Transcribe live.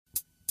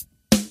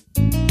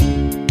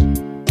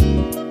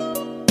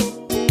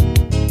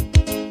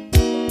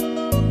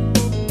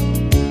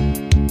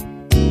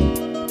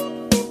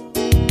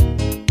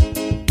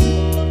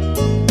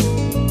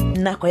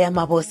nako ya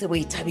mabose bo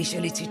ithabišo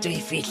le thuto e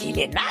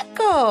fihlile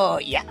nako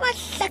ya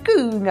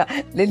mahlakong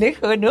le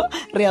lekgono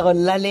re ya go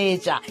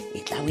laletša e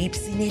tla o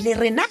ipsine le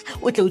rena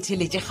o tle o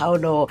theletše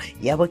kgaolo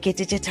ya bo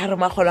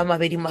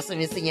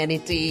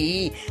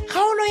 2018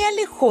 kgaolo ya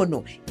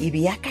lekgono e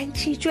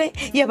beakantšhitšwe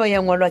ya ba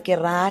ya ngwalwa ke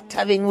ra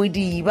Thabeng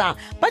Modiba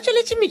ba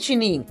tšweletše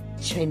metšhining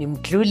Tshweni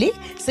Mtluli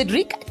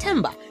Cedric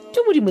Themba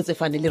Tumodimo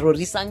Tsefane le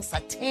Rorisang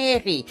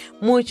Sathegi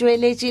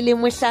motsweletše le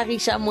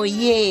mohlagiša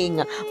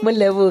moyeng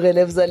moleboge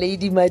Lebza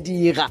Lady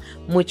Madira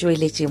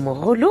motsweletše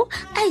mogolo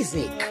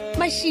Isaac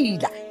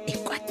Mashila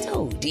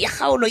ekwatodi ya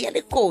kgaolo ya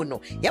lekono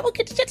ya bo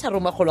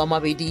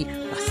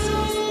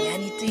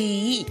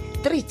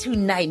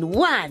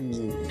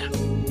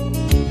 3291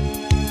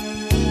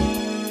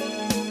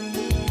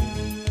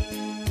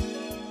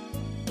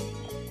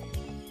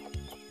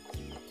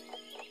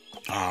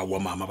 wa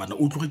mama bana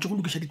o tlogetse go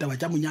lokiša ditaba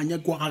tša monyanya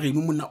kwa ga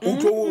geno monna o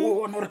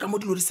tlo ona gore ka mo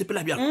dilo re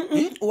sepela bjang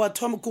wa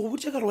thoma ke go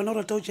botse ka re wena o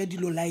rata o tša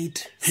dilo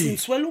light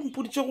since wele o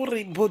mpoditše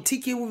gore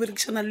botiki o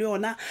berekišana le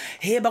yona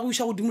he ba go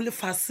iša godimo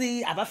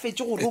lefase a ba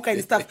fetse gore o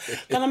kind stuff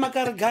ka nama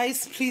ka re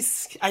guys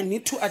please I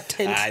need to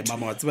attend ai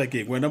mama wa tseba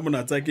keng wena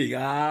mona tsa keng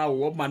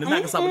wo mane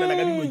nna ke sa bolela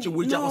ka dilo tše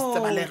bo tša go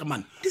setsebalege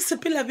man di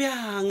sepela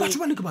bjang batho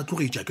ba le ke ba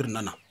tlogetša ke re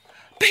nana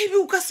baby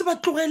o ka se ba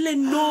tlogele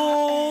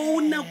no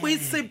nako e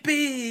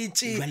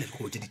sepetse jale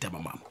go tše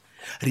ditaba mama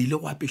re ile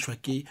go apešwa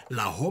ke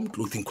La Home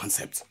Clothing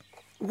Concepts.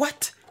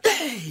 What?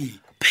 Hey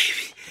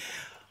baby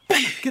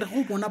ke re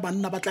go bona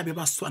banna ba tla be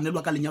ba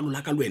swanelwa ka lenyalo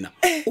la ka lwena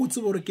o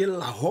tsebe gore ke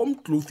La Home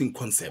Clothing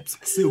Concepts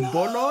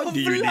simbolo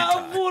di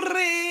unita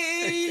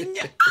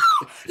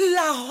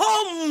La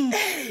Home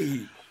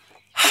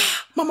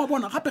mama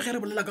bona gape ge re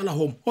bolela ka La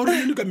Home o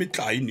re le ka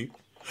metlaine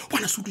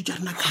bona sutu tša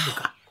rena ka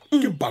moka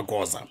ke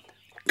bagoza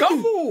ka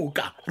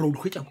moka re o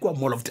dikgwetša kua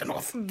Mall of the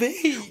North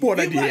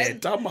bona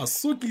dieta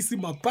masokisi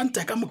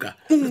mapanta ka moka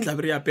re tla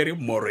be re apere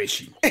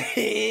moreshi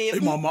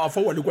mama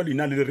afa wa le kwa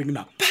leina le reng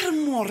na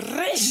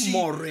moreshi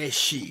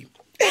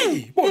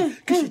bona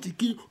ke šetse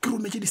ke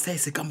rometše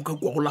di-size ka moka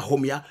kua go La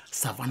Home ya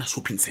Savannah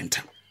Shopping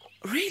Center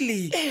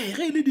really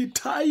ge le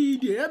dithai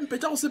diempe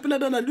tša go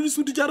sepelanana le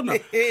disuti tša rena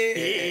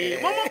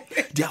mama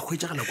di a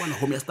hwetšagala kwa La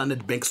Home ya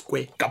Standard Bank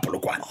Square ka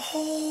polokwane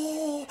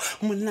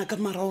monna ka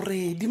mara o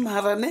redi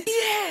marane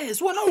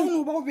yes wona o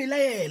no ba go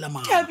belaela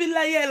mama ke a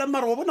belaela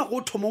mara wa bona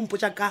go thoma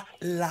mpotša ka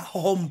La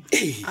Home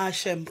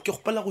shem ke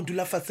gopela go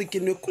dula fase ke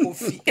nwe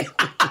coffee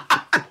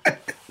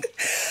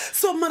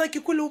so mara ke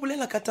kwele o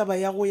bolela ka taba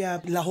ya go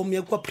ya La Home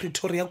ya kwa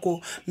Pretoria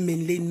ko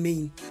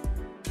Main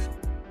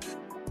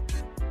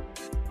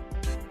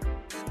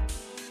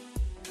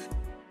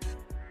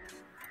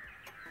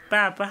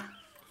papa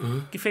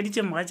ke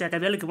feditše moga jaaka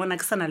bjale ke bona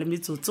ke sana le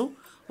metsotso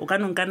o ka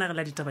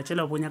nonkanagela ditaba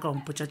tšela o bonya ka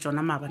gompotša tšona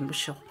maabane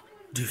bošego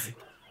dife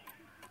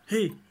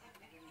he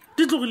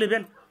di tlogile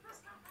bjale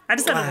a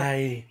di sa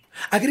ai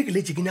a ke re ke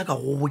letse ke nyaka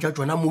go botša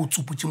tšona mo o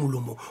tsuputše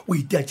molomo o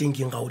iteatšeng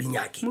keng ga o di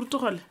nyake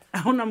morutogole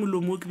a gona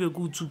molomo o ke be ke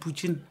o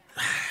tsuputšene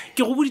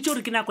ke go boditše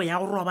gore ke nako ya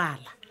go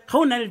robala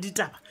ga o na le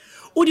ditaba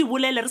o di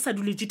bolele re sa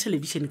duletše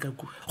television ka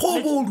kua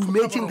go bo o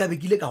dumetseng ka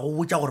bekile ka go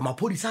botša gore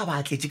maphodisa a ba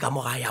atletše ka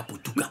moga ya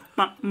putuka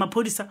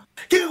maphodisa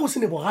ke ge go se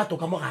ne bogato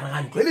ka mogare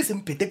ga ntlo e le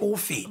sempete ke go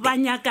fete ba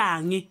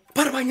nyakang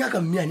ba re ba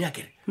nyaka mmeane a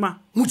kere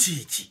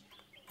motšhitšhi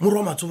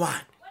morwa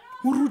matsobane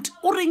moruti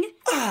o reng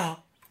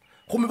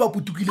gomme ba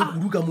putukile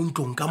kudu ka mo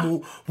ntlong ka mo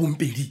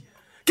bompedi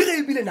ke ge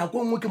ebile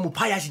nako nngwe ke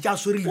mophayasi tša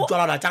swere le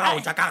tswalala tša gago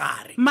tša ka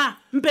gare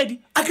mpedi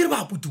a kere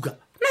ba putuka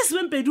nna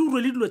sebempedi o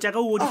rwele dilo tša ka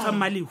o di fa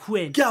mmalego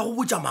wena ke a go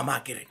botša mama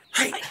a kere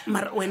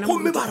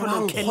gomme ba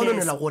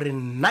rangkgononela gore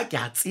nna ke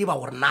a tseba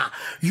gore na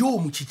yo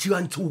motšhitšhi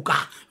wa ntse o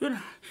ka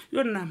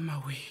yo nna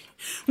mmawe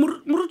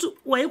moruti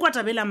wa e kwa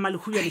tabelang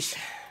mmalego bjaleša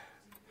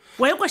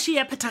wa e kwa šie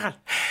ya phethagala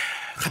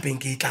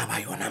gapeng ke e tla ba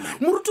yona man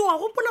moruti wa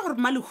gopola gore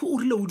mmalego o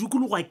rile o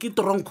dikologwa ke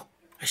toronko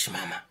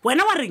mama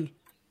wena wa reng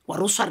wa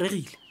re o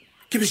swaregile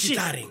ke be ke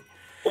tla reng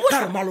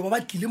ka re maloba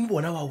ba tlile mo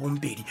bona wa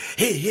bompedi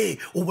he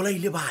o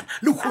bolaile bana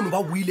le kgono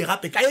ba buile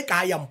gape ka e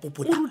ka ya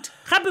mpopota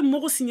gape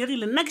mo go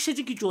senyegile nna ke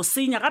šetse ke tšo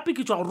senya gape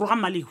ke tšwa go roga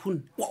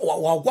malegone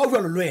wa kwa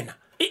jalo le wena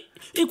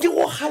ke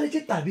go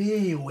galetše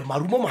tabewe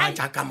marumo moga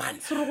jaaka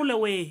mane seregole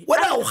we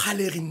wena o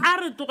galegeng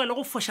a re tlogele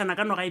go fošana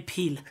ka noga e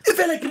phela e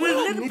fela ke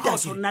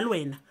phoso nna le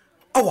wena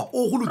awa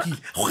o go lokile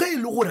ge e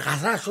le gore ga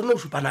sa sone o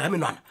supana ka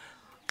menwana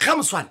ga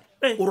moswane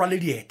o rwale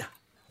dieta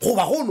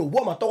goba go no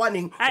bua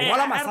matoganeng o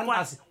rwala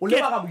masantase o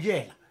leba ga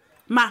mojela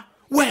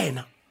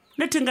wena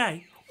le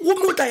tengae o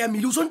motla ya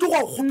mele o swantse go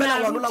a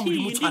kgopela wanola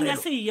modimo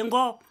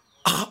tshwarelo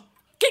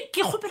ke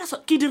kgopela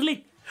ke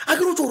dirileng a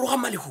ke re o tse o roga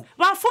malego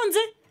ba fonze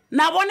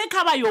na bone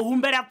ka ba yo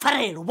humbela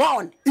pfarelo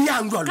bone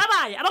yang jalo ka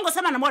baya abango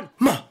semana bona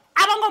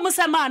abango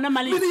mosemana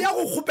mali mele ya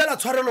go kgopela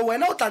tshwarelo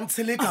wena o tla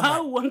ntsheleka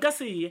ma nka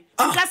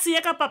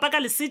siye ka papa ka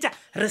lesetša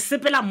re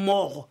sepela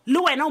mmogo le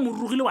wena o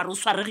morugile wa re o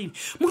swaregile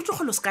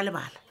motlogolo se ka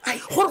lebala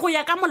gore go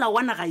ya ka molao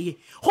wa naga ye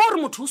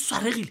gore motho o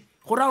swaregile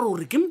gore a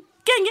re keng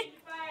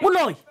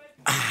moloi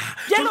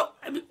jalo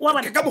wa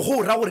ba ka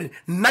mogo ra gore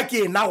nna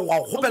ke ena go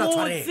kgopela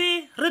tshwarelo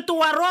re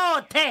towa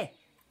rothe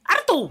a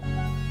re to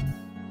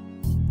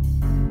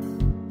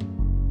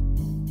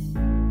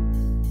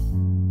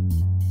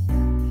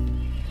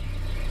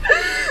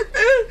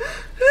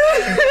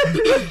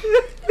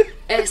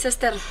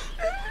Sister,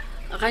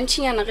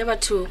 gantšinyana ge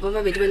batho ba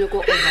babedi ba nyako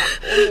ora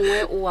o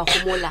mongwe o a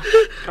gomola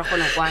ra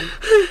gona kwana.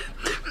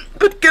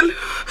 Badgirl,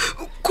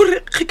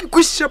 kore ge ke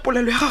kwešiša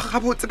polelo ya gago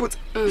gabotsebotse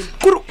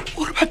kore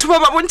batho ba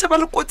ba bontšha ba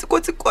le kotsi.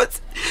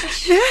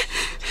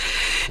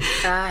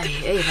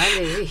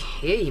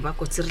 Vale, ba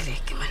kotsi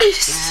rileke man.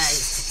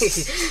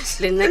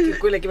 Le nna ke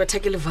kwela ke batha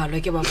ke levalwa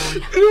ke ba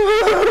bona.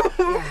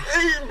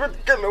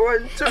 Badgirl wa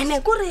ntšha.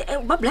 Ene kore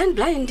ba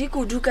blind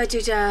ke duka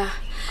tša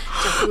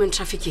human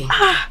trafficking.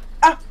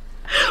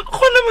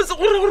 Gona motse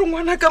gore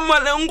ngwana ka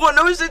maleng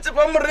gona o šetse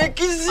ba mo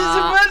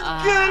rekisitše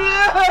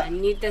Badgirl.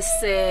 Need the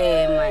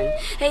same man.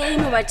 Hey,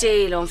 no ba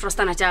tšela on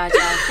frostana tša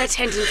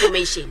third-hand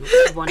information.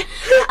 Bona.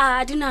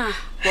 Adina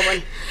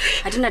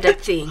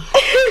that thing.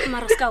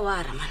 Mara ska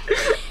wara man.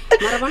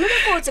 Mara bona ba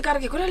kotse ka re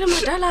ke kore le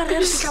madala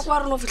re fihla kwa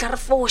rona o fihla re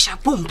fosha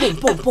boom.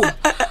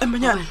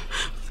 Manyana.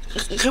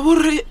 Ge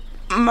bore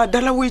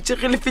madala o itse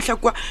ge le fihla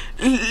kwa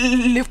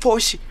le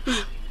foshi.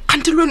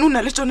 Kante lwena o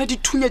na le tsona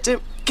dithunya tše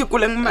ke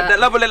koleng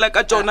madala bolela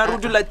ka tsona re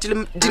dula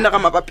dinaga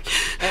mabapi.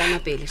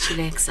 Mapele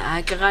chillax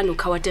a ke gane o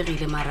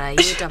khawategile mara e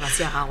taba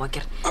se ya gago ke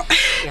re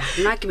ya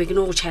nna ke be ke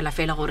no go tšhaela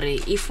fela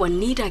gore if one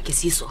need a ke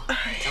siso tla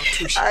o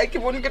thuša. Ke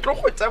bone ke tlo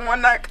kgotsa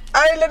ngwanaka a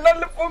ile na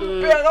le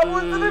pompe ya ga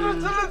botse le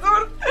tšhelete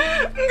gore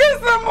nke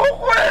sa mo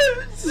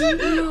kgwetše.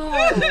 No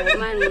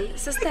man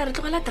sister re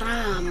tlogela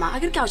drama a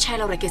ke re ka o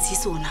tšhaela gore ke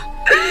sisona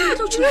ke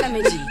tlo tšhunela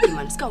magic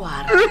man ska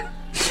wara.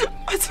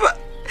 Atseba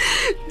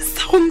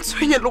sa go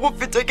ntshwenya le go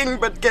feta keng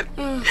Badgirl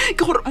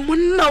ke gore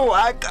monna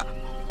wa ka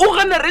o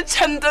gana re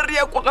tšhanta re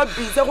ya kwa ga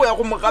Bizza go ya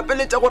go mo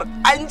gapeletša gore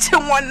a ntšhe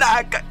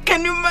ngwanaka.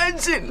 Can you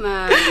imagine?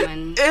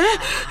 Man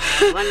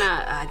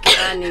bona ke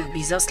gane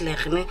Bizza o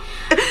selegene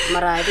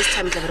mara this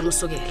time tla be re mo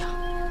sokela.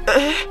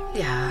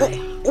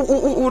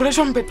 O re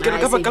jwang Badgirl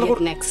ka baka la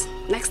gore next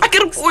a ke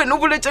re wena o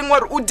boletšeng wa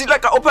re o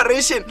dila ka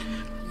operation.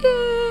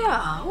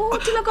 O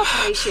dila ka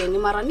operation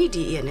mara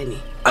nedi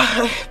enene.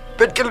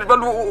 Badgirl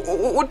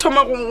o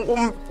thoma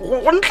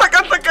go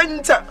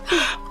ntlhakatlhakantšha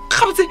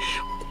gabotse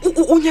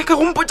o nyaka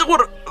go mpotse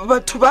gore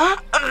batho ba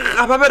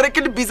ga ba bereke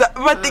le Bizza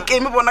ba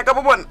tekeme bona ka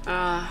bo bona.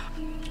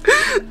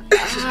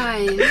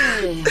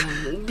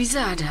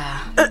 Bizza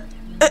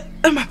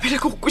mapele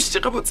ke go kwešiše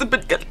gabotse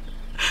Badgirl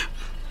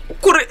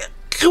kore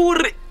ge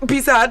ore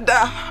Bizza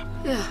da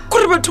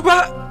kore batho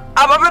ba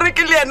a ba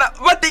bereke le yena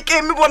ba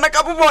tekeme bona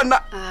ka bo bona.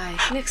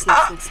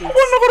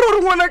 Gona gore ore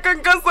ngwanaka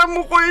nka sa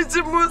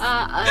mokgwetše mos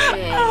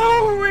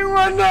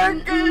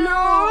ngwanaka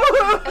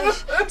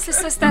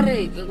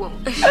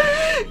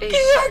ke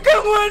yaka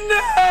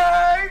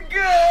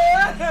ngwanaka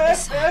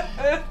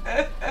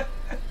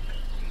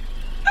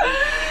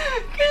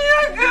ke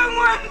yaka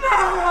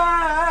ngwanaka.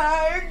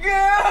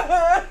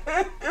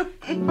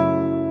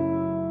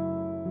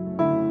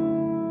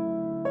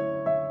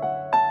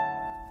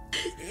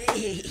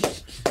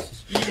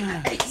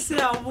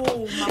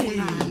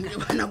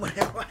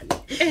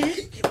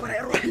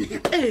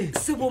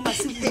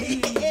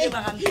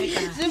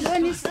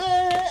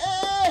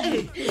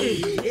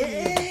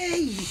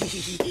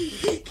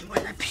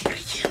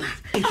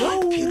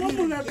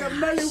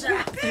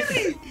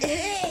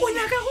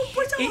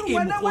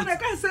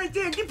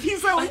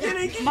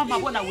 Mama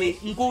bona we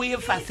nko e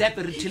fase ya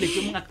peretele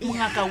ke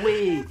mongaka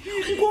we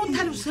nko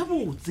thalose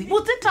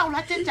botse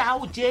taola tše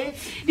tšao tše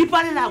di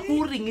palela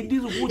ko reng di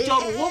re botša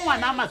gore wo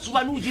ngwana a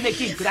matsubane o jile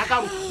ke ikira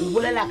ka gore o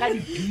bolela ka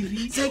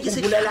dipiri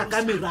o bolela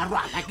ka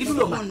merarwana ke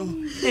dilo mano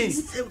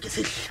seo ke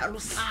se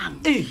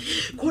hlalosang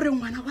gore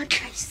ngwana wa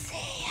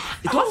tlaisea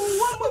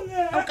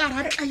o ka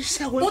ra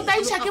tlaisa o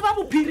taiša ke ba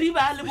bophiri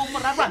ba le bo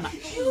morarwana.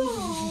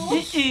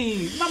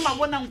 Mama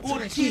bona nko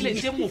tšile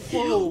tše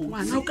mogolo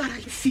ngwana o ka ra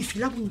lefifi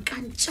la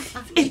bonkantša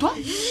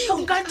o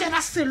nkantša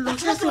na sello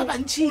sa se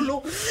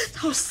bantšhilo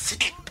sa o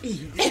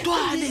setlapele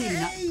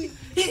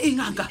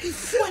lena ngaka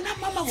wena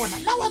mama bona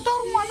la wa tla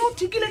gore ngwana o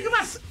thikile ke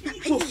base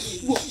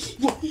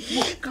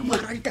ka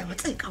mora ditaba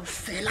tse kao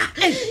fela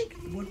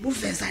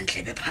boveza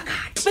ntlebe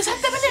phakati be sa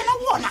tebe lena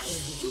bona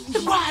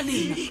kwa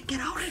lena ke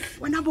ra gore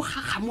wena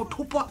bogaga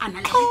mothopo a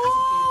na le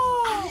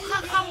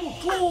gaga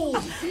motho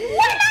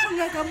wena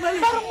ngaka male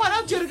ba re ngwana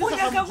o tšere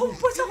ka go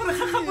mpotsa gore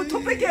gaga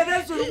mothopo ke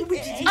ena tsone go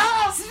botšitši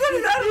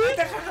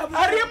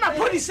a re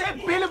maphodisa e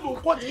pele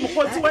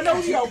mokgotsi wena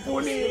o dia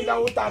bolela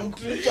o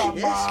tantletša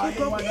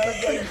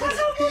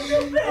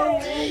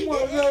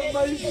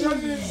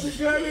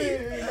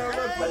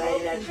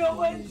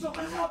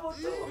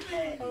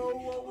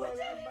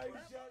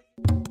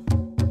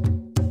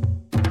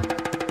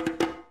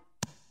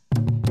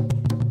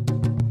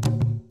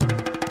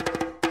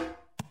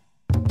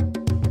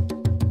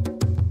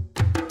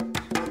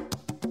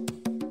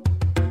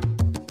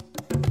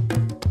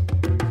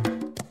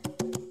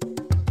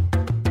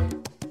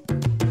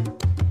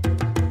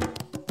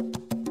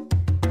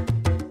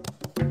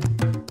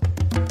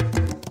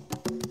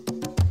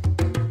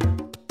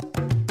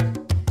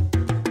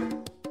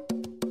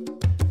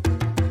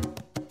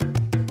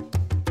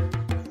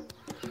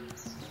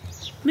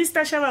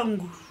Mr.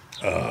 Shabangu.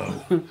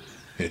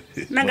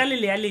 Nanga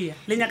le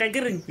nyaka ke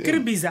reng ke re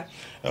Bizza.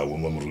 Wa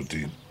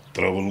moruti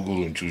trouble go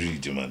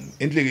ntšhošitše man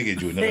entle ke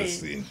jone ga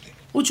sentle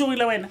o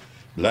tšhogile wena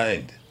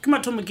blind ke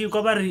mathomo ke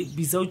kwa ba re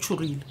Bizza o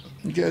tšhogile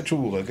ke a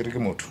tšhoboga ke re ke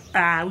motho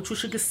o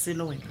tšhoše ke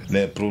selo wena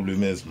ne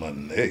problem is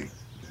man hey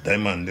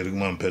diamond le re ke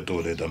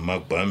mamphetole ta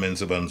mark barman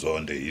se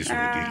banzonde iso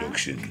go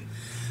di-loction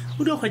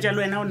o di kgwetša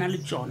le wena o na le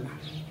tsona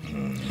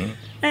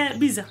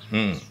Bizza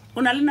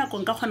o na le nako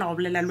nka kgona go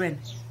bolela le wena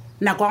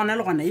nako ya gona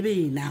le gona e be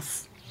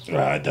enough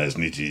das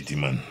nicht iti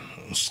man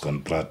skan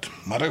prat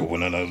mara ke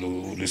bona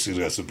le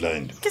serious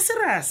blind ke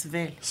serious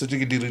vele setse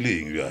ke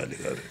dirileng bjale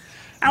gare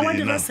a wa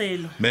dira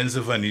selo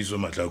mense faniso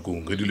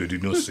matlakong ge dilo di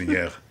no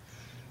senyega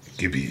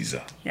ke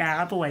Bizza ya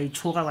gape wa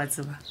itshoga wa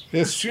tseba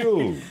yes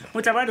sure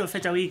o tla ba di o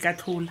fetša o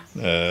ikathola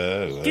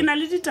ke na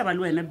le ditaba le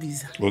wena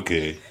Bizza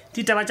okay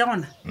ditaba tša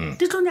gona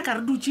di tlo nyaka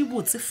re dutse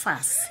botse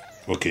fase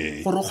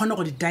okay gore o kgone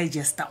go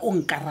di-digesta o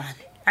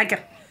nkarabe a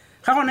kere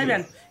ga gona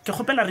bjale ke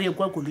kgopela re ye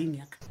kwa koloing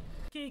yaka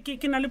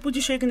ke na le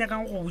potsišo e ke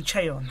nyakang go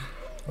botšha yona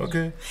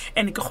okay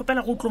and ke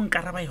kgopela go tlo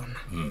nkaraba yona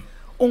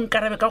o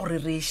nkarabe ka gore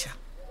reša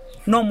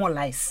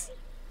normalize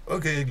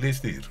okay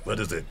let's hear what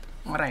is it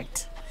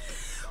alright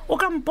o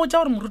ka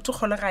mpotsa gore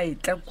morutikgole ga e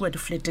tla kua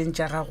di-flateng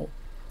tša gago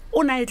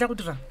o na e tla go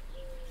dirang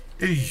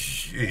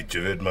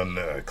jevet man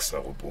ke sa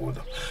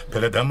gopola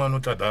phela daman o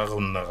tla daga o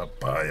nna ga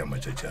paya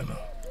matšatšana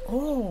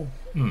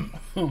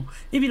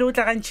ebile o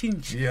tla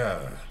gantšhintši ya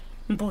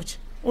mpotse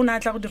o na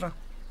tla go dirang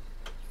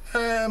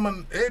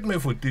man et me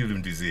fotile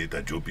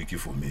ndizeta job ke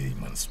for me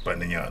man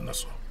spanenyana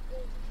so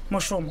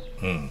mošomo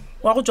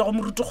wa go tswa go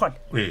morutikgole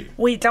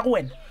o e tla go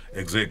wena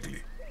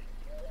exactly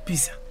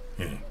Bizza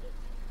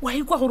wa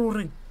ikwa gore o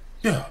reng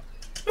yeah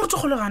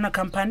morutikgole ga ana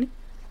company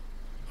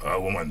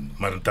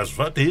man das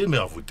wat he me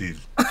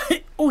afotile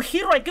o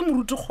hirwa ke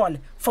morutikgole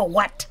for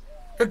what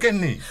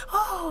again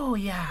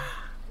ya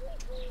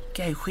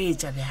ke a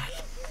ihwetša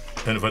bjale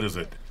and what is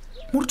it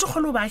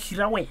morutikgole o ba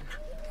hira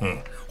wena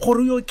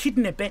gore yo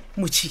kidnape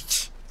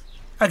Motšhitšhi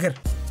a kere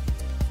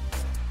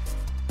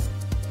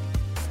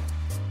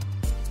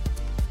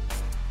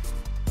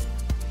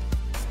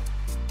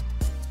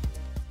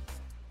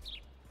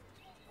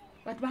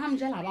batho ba ga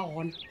mojala ba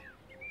gona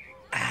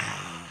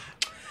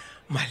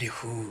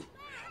malehu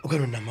o ka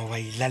rona ma wa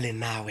ila le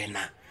na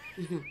wena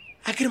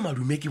a ke re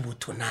madume ke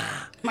botho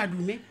na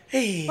madume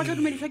o tla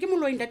dumediswa ke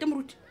moloi ntate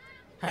moruti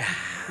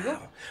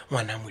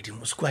ngwana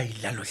modimo se kwa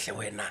ila lohle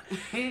wena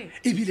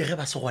ebile ge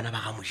ba se gona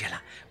ba ga mojela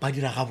ba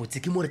dira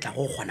gabotse ke mo re tla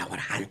go kgona gore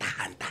hanta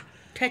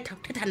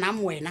thetha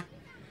namo wena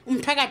o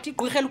mthakati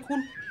qwege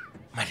lekhulu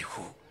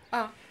malehu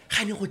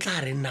gane go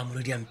tla re nna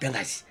molodi ya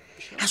mpengase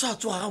a so a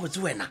tsoga gabotse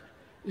wena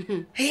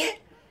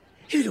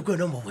ebile ko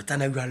yona mo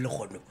botsana jwang le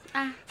kgono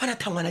fana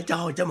thangwana tša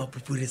gago tša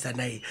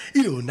mapupuresana e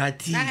ile o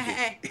natile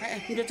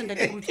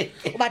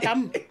o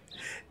batlam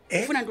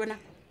o fona ntwena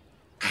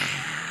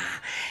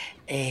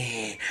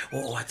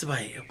wa tseba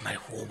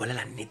go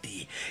bolela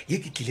nnete ye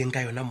ke tlileng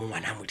ka yona mo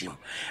ngwana a modimo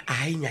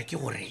a e nyake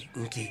gore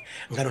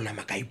nka lona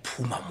maka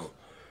iphuma mo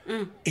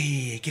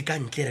ke ka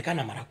ntle re ka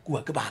namara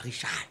kua ke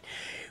baagišane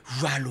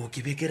jalo ke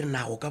be ke re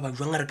nago ka ba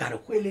jwang re ka re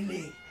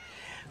hweleleng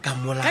ka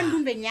mola ka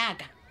ndumbeng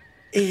yaka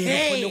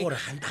le gore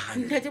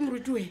hantagane ntate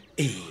moruti we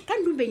ka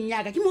ndumbeng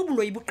yaka ke mo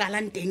boloi bo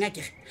qalang teng a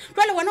kege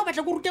jwale wena o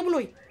batla ko rute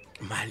boloi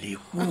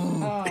malehu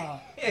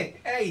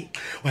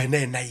wena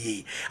ena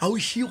ye a o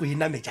šie go e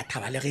nametša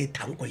thaba le ge e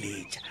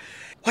thankoletša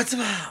wa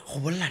tseba go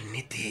bolela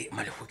nnete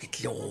malehu ke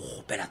tlile go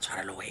gopela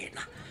tshwara le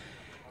wena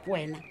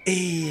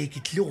ke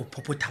tlile go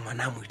phopotha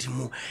ngwana a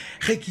modimo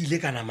ge ke ile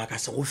ka nama ka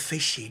se go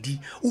fešedi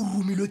o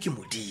romilwe ke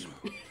modimo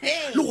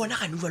le gona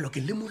gane jalo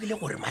ke lemogile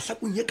gore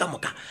mahlakong ye ka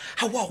moka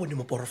ga o a gone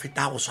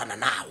moporofeta a go swana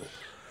nago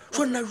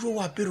so nna jo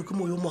o apere ke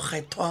moyo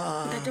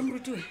mokgethwa ntate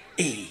moruti we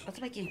a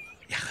tseba keng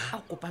a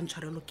kopa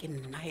ntshwarelo ke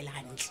nna e le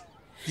gantle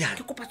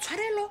ke kopa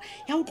tshwarelo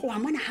ya o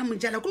tloa mona ga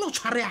mojala ko le o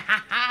tshware ya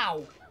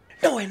gagao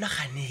le wena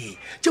gane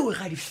tšeo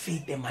ga di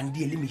fete man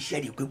di le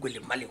mešia dikwekwe le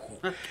mmalego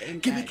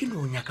ke be ke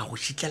no nyaka go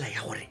šitlela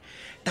ya gore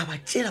taba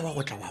tšela wa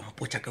go tla wa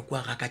mpotša ka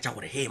kua gaka tša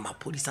gore he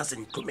maphodisa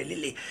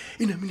sentlomelele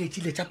e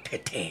nameletšile tša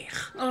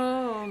phethega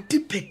di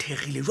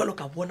phethegile jalo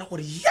ka bona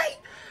gore yai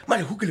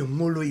malego ke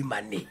lengoloi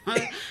mane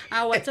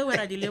a wa tse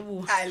wera di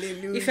leboa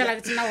e fela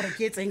ke tsena gore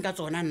ke etseng ka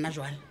tsona nna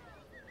jwale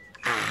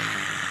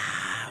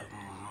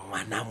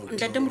ngwana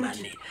ntate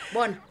moruti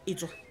bona e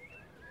tswa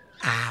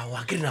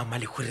wa ke re na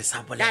malego re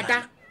sa bolela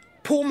tata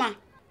phuma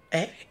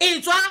e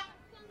tswa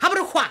ha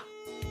bore khwa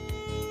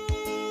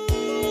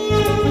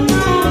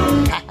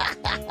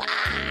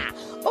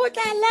o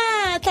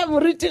tla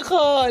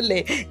morutikgole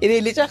e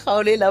be le tša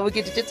kgaolo e la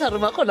bokete tše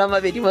tharomakgolo a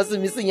mabedi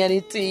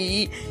masomesenyane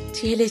tee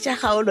theele tša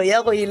kgaolo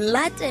ya go e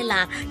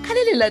latela ka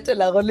le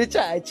latelago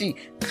letšatši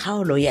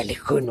kgaolo ya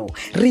lekgono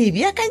re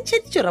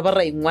beakantšheditše ra ba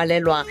ra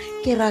engwalelwa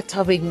ke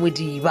Rathabeng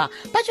Modiba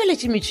ba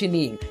tšweletše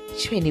metšhineng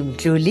tšhweni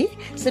Mtlole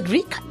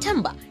Cedric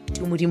Temba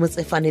modimo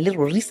tsefane le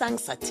rorisang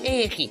sa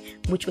thegi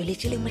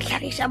motsweletše le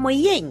mohlagiša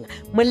moyeng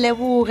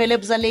moleboge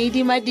lebza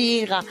lady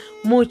Madira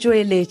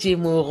motsweletše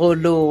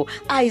mogolo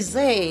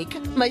Isaac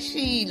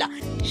Mashila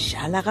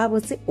šala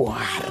gabotse o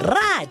a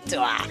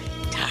ratwa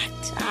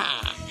thata